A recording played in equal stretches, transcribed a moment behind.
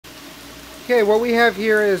Okay, what we have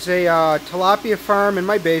here is a tilapia farm in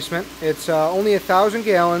my basement. It's only 1,000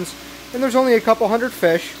 gallons, and there's only a couple hundred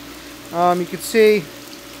fish. You can see,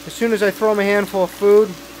 as soon as I throw them a handful of food,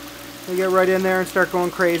 they get right in there and start going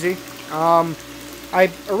crazy. I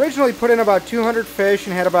originally put in about 200 fish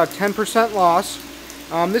and had about 10% loss.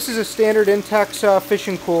 This is a standard Intex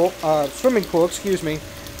swimming pool, excuse me.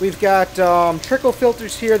 We've got trickle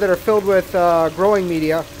filters here that are filled with growing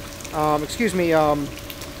media,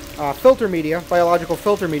 filter media, biological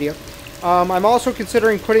filter media. I'm also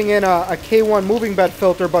considering putting in a K1 moving bed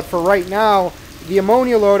filter, but for right now, the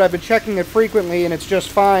ammonia load, I've been checking it frequently and it's just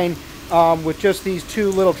fine with just these two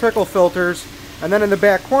little trickle filters. And then in the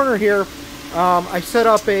back corner here, I set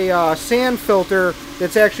up a sand filter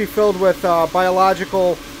that's actually filled with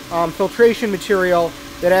biological filtration material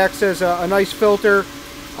that acts as a nice filter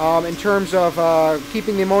in terms of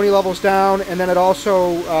keeping the ammonia levels down, and then it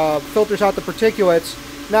also filters out the particulates,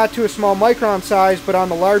 not to a small micron size, but on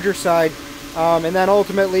the larger side. And then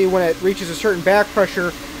ultimately, when it reaches a certain back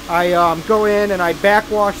pressure, I go in and I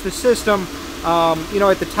backwash the system,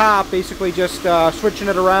 at the top, basically just switching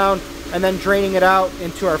it around and then draining it out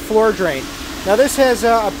into our floor drain. Now this has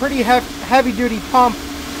a pretty heavy-duty pump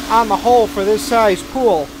on the hull for this size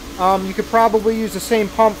pool. You could probably use the same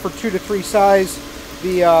pump for 2 to 3 size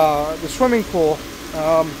the swimming pool.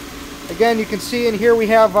 Again, you can see in here we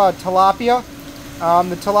have tilapia.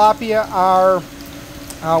 The tilapia are,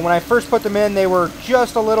 when I first put them in, they were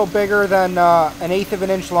just a little bigger than 1/8 of an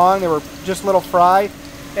inch long. They were just little fry.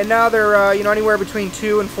 And now they're anywhere between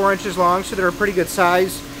 2 and 4 inches long, so they're a pretty good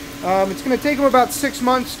size. It's going to take them about 6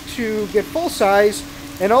 months to get full size,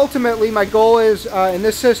 and ultimately my goal is in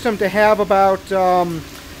this system to have about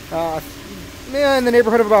in the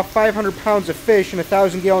neighborhood of about 500 pounds of fish and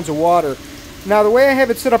 1,000 gallons of water. Now the way I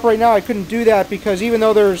have it set up right now, I couldn't do that because even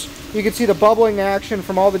though you can see the bubbling action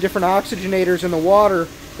from all the different oxygenators in the water,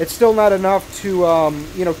 it's still not enough to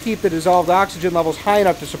keep the dissolved oxygen levels high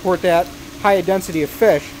enough to support that high density of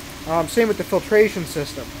fish. Same with the filtration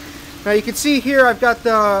system. Now you can see here I've got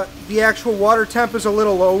the actual water temp is a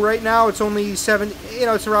little low right now. It's only it's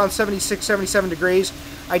around 76, 77 degrees.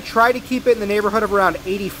 I try to keep it in the neighborhood of around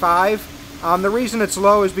 85. The reason it's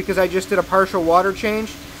low is because I just did a partial water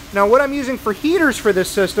change. Now what I'm using for heaters for this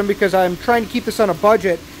system, because I'm trying to keep this on a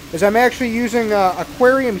budget, is I'm actually using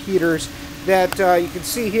aquarium heaters that you can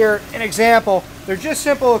see here. An example, they're just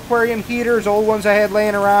simple aquarium heaters, old ones I had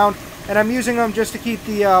laying around, and I'm using them just to keep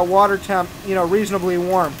the water temp reasonably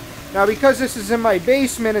warm. Now because this is in my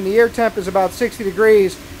basement and the air temp is about 60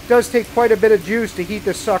 degrees, it does take quite a bit of juice to heat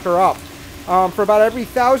this sucker up. For about every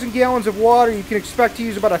 1,000 gallons of water, you can expect to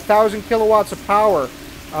use about 1,000 kilowatts of power,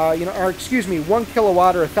 1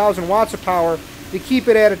 kilowatt or 1,000 watts of power to keep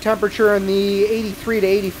it at a temperature in the 83 to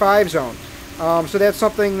 85 zone. So that's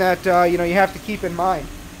something that you have to keep in mind.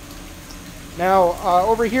 Now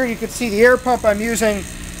over here you can see the air pump I'm using.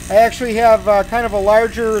 I actually have kind of a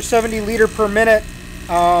larger 70 liter per minute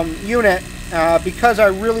unit because I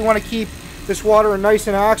really want to keep this water nice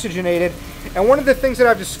and oxygenated. And one of the things that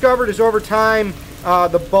I've discovered is over time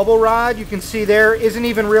the bubble rod you can see there isn't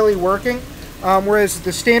even really working, whereas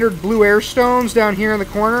the standard blue air stones down here in the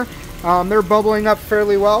corner, they're bubbling up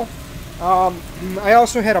fairly well. I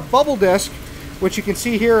also had a bubble disc, which you can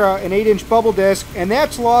see here, an 8-inch bubble disc, and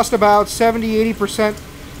that's lost about 70-80%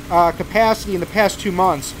 capacity in the past 2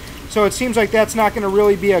 months. So it seems like that's not going to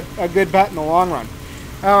really be a good bet in the long run.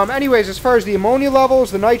 Anyways, as far as the ammonia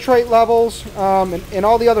levels, the nitrite levels, and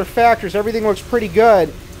all the other factors, everything looks pretty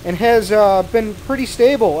good and has been pretty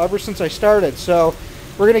stable ever since I started. So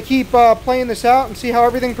we're going to keep playing this out and see how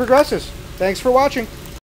everything progresses. Thanks for watching.